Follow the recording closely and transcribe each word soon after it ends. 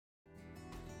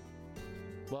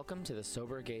Welcome to the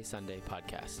Sober Gay Sunday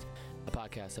podcast, a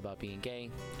podcast about being gay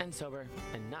and sober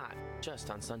and not just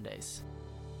on Sundays.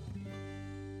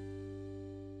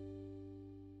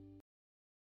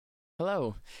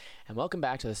 Hello, and welcome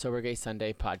back to the Sober Gay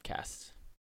Sunday podcast.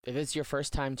 If it's your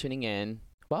first time tuning in,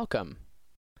 welcome.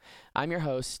 I'm your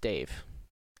host, Dave.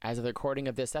 As of the recording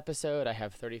of this episode, I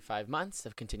have 35 months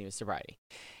of continuous sobriety.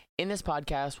 In this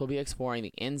podcast, we'll be exploring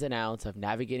the ins and outs of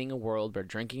navigating a world where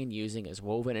drinking and using is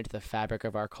woven into the fabric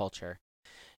of our culture.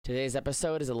 Today's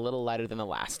episode is a little lighter than the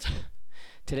last.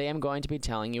 Today, I'm going to be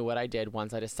telling you what I did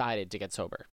once I decided to get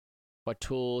sober. What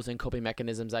tools and coping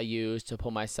mechanisms I used to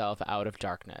pull myself out of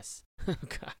darkness.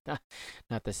 God,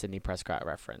 not the Sidney Prescott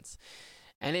reference.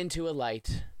 And into a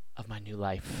light of my new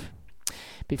life.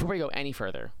 Before we go any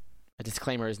further, a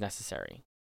disclaimer is necessary.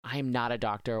 I am not a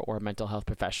doctor or a mental health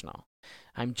professional.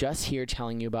 I'm just here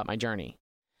telling you about my journey,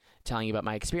 telling you about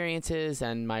my experiences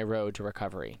and my road to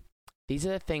recovery. These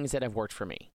are the things that have worked for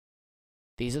me.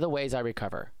 These are the ways I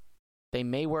recover. They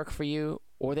may work for you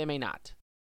or they may not.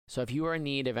 So if you are in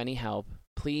need of any help,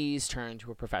 please turn to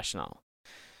a professional.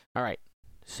 All right,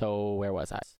 so where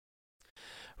was I?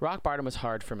 Rock bottom was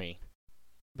hard for me.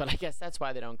 But I guess that's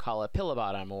why they don't call it pillow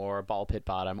bottom or ball pit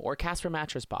bottom or Casper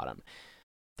mattress bottom.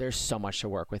 There's so much to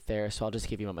work with there, so I'll just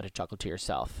give you a moment to chuckle to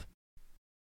yourself.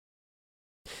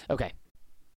 Okay.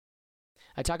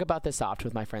 I talk about this often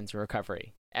with my friends in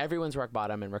recovery. Everyone's rock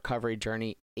bottom and recovery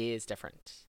journey is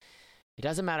different. It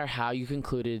doesn't matter how you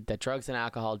concluded that drugs and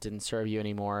alcohol didn't serve you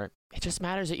anymore. It just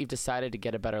matters that you've decided to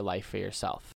get a better life for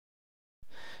yourself.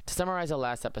 To summarize the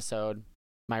last episode,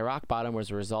 my rock bottom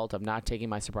was a result of not taking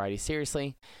my sobriety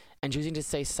seriously and choosing to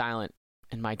stay silent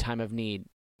in my time of need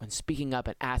when speaking up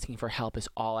and asking for help is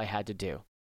all I had to do.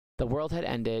 The world had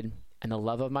ended, and the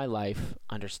love of my life,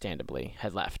 understandably,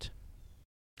 had left.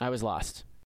 I was lost.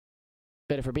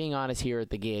 But if we're being honest here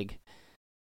at the gig,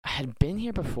 I had been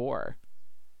here before.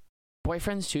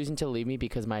 Boyfriends choosing to leave me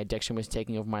because my addiction was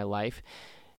taking over my life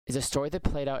is a story that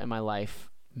played out in my life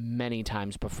many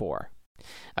times before.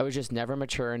 I was just never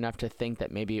mature enough to think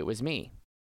that maybe it was me.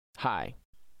 Hi,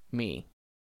 me,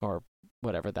 or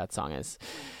whatever that song is.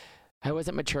 I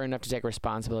wasn't mature enough to take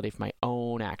responsibility for my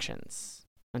own actions.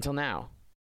 Until now.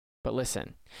 But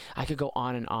listen, I could go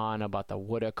on and on about the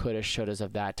woulda, coulda, shouldas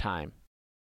of that time.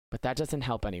 But that doesn't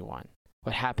help anyone.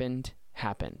 What happened,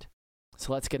 happened.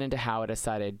 So let's get into how I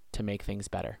decided to make things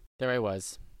better. There I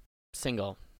was,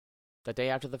 single, the day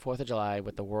after the 4th of July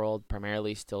with the world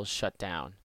primarily still shut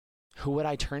down. Who would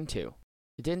I turn to?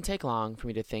 It didn't take long for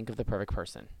me to think of the perfect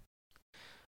person.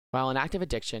 While in active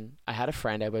addiction, I had a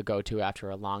friend I would go to after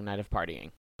a long night of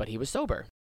partying, but he was sober.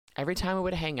 Every time we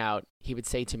would hang out, he would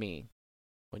say to me,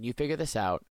 "When you figure this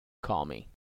out, call me."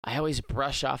 I always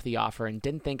brushed off the offer and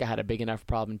didn't think I had a big enough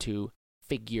problem to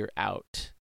figure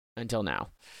out until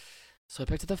now. So I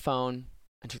picked up the phone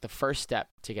and took the first step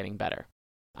to getting better.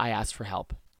 I asked for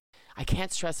help. I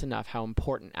can't stress enough how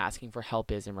important asking for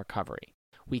help is in recovery.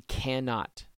 We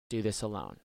cannot do this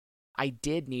alone. I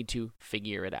did need to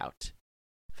figure it out.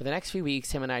 For the next few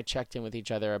weeks, him and I checked in with each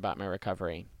other about my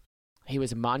recovery. He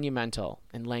was monumental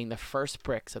in laying the first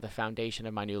bricks of the foundation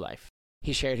of my new life.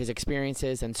 He shared his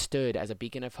experiences and stood as a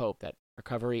beacon of hope that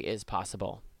recovery is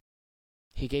possible.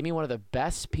 He gave me one of the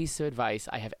best pieces of advice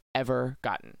I have ever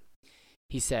gotten.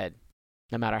 He said,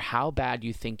 "No matter how bad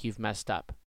you think you've messed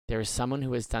up, there is someone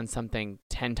who has done something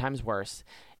 10 times worse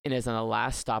and is on the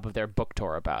last stop of their book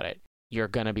tour about it. You're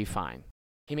gonna be fine."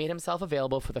 He made himself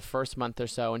available for the first month or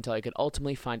so until I could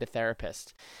ultimately find a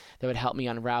therapist that would help me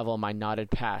unravel my knotted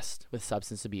past with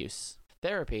substance abuse.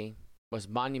 Therapy was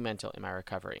monumental in my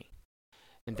recovery,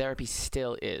 and therapy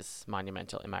still is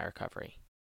monumental in my recovery.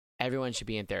 Everyone should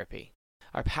be in therapy.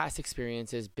 Our past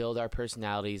experiences build our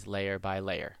personalities layer by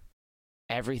layer.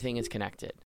 Everything is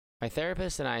connected. My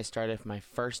therapist and I started from my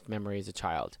first memory as a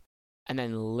child, and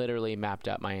then literally mapped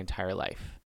out my entire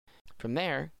life. From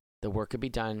there, the work could be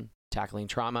done tackling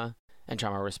trauma and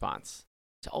trauma response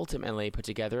to ultimately put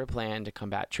together a plan to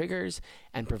combat triggers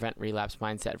and prevent relapse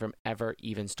mindset from ever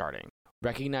even starting.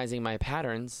 Recognizing my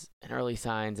patterns and early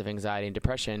signs of anxiety and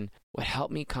depression would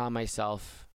help me calm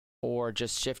myself or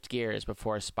just shift gears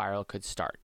before a spiral could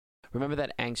start. Remember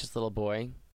that anxious little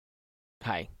boy?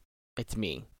 Hi, it's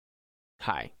me.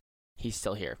 Hi, he's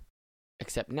still here.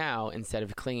 Except now, instead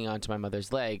of clinging onto my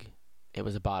mother's leg, it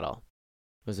was a bottle.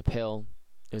 It was a pill.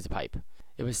 It was a pipe.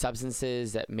 It was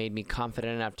substances that made me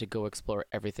confident enough to go explore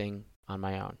everything on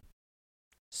my own.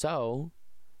 So,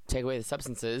 take away the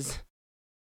substances,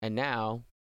 and now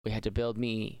we had to build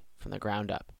me from the ground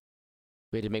up.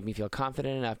 We had to make me feel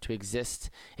confident enough to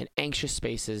exist in anxious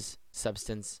spaces,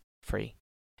 substance-free.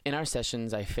 In our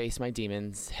sessions, I faced my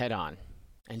demons head on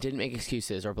and didn't make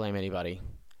excuses or blame anybody.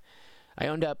 I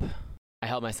owned up. I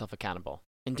held myself accountable.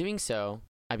 In doing so,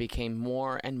 I became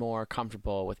more and more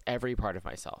comfortable with every part of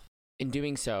myself.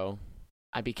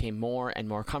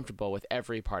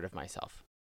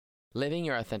 Living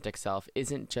your authentic self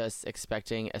isn't just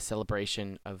expecting a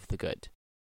celebration of the good.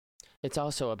 It's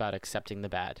also about accepting the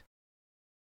bad.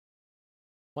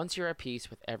 Once you're at peace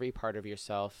with every part of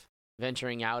yourself,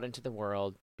 venturing out into the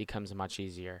world becomes much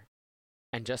easier.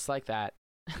 And just like that,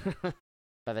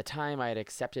 by the time I had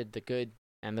accepted the good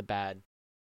and the bad,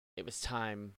 it was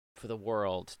time for the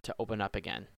world to open up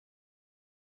again.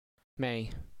 May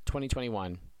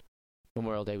 2021,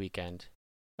 Memorial Day weekend.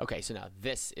 Okay, so now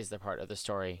this is the part of the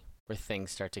story where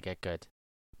things start to get good.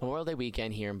 Memorial Day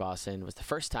weekend here in Boston was the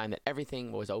first time that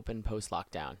everything was open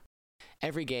post-lockdown.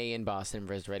 Every gay in Boston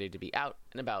was ready to be out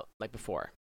and about like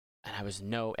before, and I was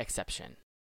no exception.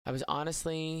 I was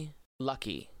honestly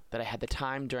lucky that I had the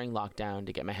time during lockdown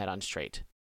to get my head on straight.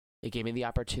 It gave me the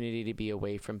opportunity to be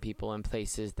away from people and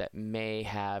places that may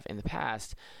have, in the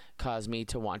past, caused me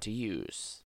to want to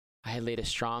use. I had laid a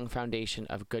strong foundation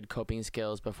of good coping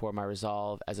skills before my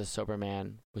resolve as a sober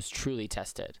man was truly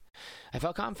tested. I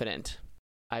felt confident.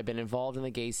 I've been involved in the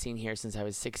gay scene here since I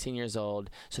was 16 years old,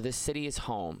 so this city is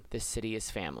home. This city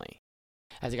is family.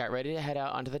 As I got ready to head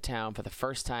out onto the town for the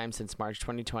first time since March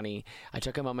 2020, I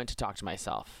took a moment to talk to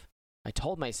myself. I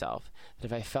told myself that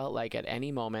if I felt like at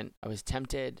any moment I was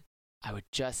tempted, I would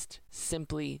just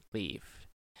simply leave.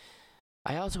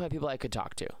 I also had people I could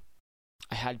talk to.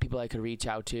 I had people I could reach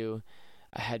out to.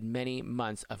 I had many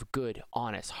months of good,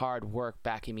 honest, hard work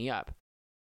backing me up.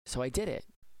 So I did it.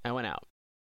 I went out.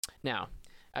 Now,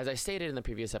 as I stated in the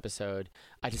previous episode,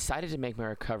 I decided to make my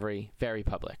recovery very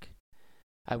public.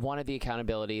 I wanted the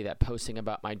accountability that posting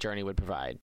about my journey would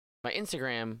provide. My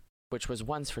Instagram, which was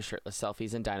once for shirtless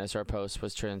selfies and dinosaur posts,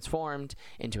 was transformed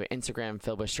into an Instagram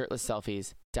filled with shirtless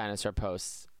selfies, dinosaur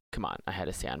posts. Come on, I had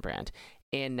to stay on brand.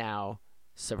 And now,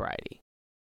 sobriety.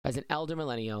 As an elder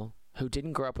millennial who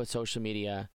didn't grow up with social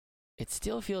media, it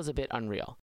still feels a bit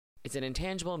unreal. It's an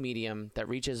intangible medium that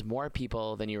reaches more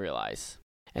people than you realize.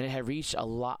 And it had reached a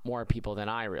lot more people than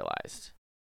I realized.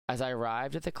 As I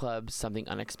arrived at the club, something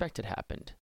unexpected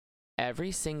happened.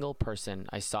 Every single person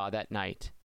I saw that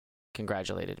night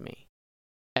congratulated me.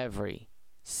 Every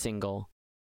single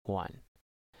one.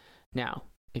 Now,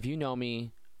 if you know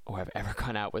me or have ever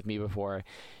gone out with me before,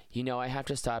 you know I have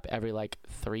to stop every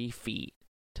 3 feet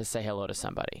to say hello to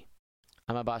somebody.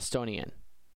 I'm a Bostonian.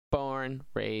 Born,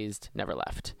 raised, never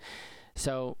left.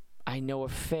 So I know a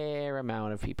fair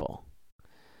amount of people.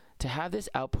 To have this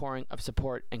outpouring of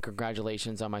support and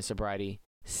congratulations on my sobriety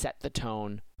set the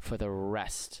tone for the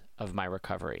rest of my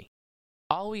recovery.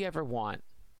 All we ever want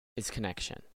is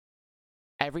connection.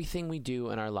 Everything we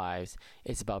do in our lives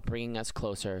is about bringing us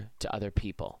closer to other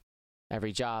people.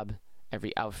 Every job,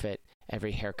 every outfit,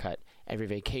 every haircut, every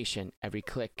vacation, every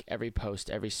click, every post,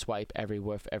 every swipe, every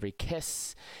woof, every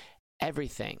kiss,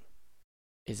 everything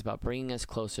is about bringing us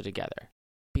closer together.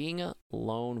 Being a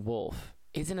lone wolf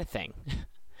isn't a thing.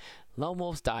 Lone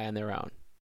wolves die on their own.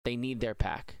 They need their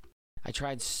pack. I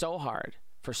tried so hard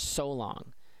for so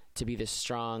long to be this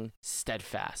strong,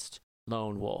 steadfast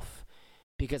lone wolf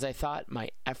because I thought my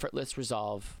effortless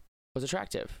resolve was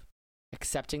attractive.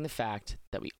 Accepting the fact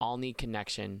that we all need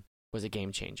connection was a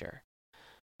game changer.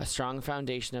 A strong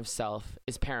foundation of self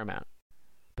is paramount,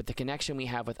 but the connection we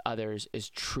have with others is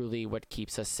truly what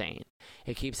keeps us sane.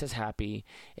 It keeps us happy.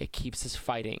 It keeps us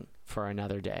fighting for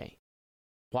another day.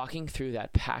 Walking through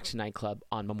that packed nightclub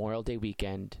on Memorial Day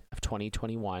weekend of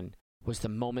 2021 was the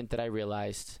moment that I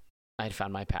realized I had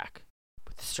found my pack.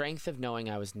 With the strength of knowing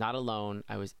I was not alone,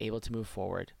 I was able to move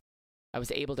forward. I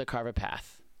was able to carve a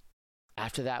path.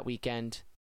 After that weekend,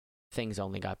 things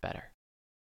only got better.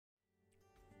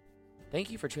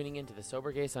 Thank you for tuning in to the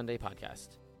Sober Gay Sunday podcast.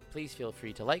 Please feel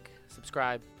free to like,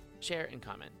 subscribe, share, and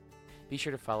comment. Be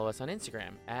sure to follow us on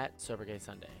Instagram at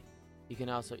SoberGaySunday. You can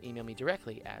also email me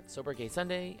directly at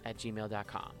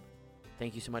sobergaysunday@gmail.com.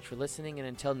 Thank you so much for listening, and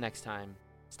until next time,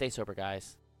 stay sober,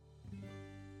 guys.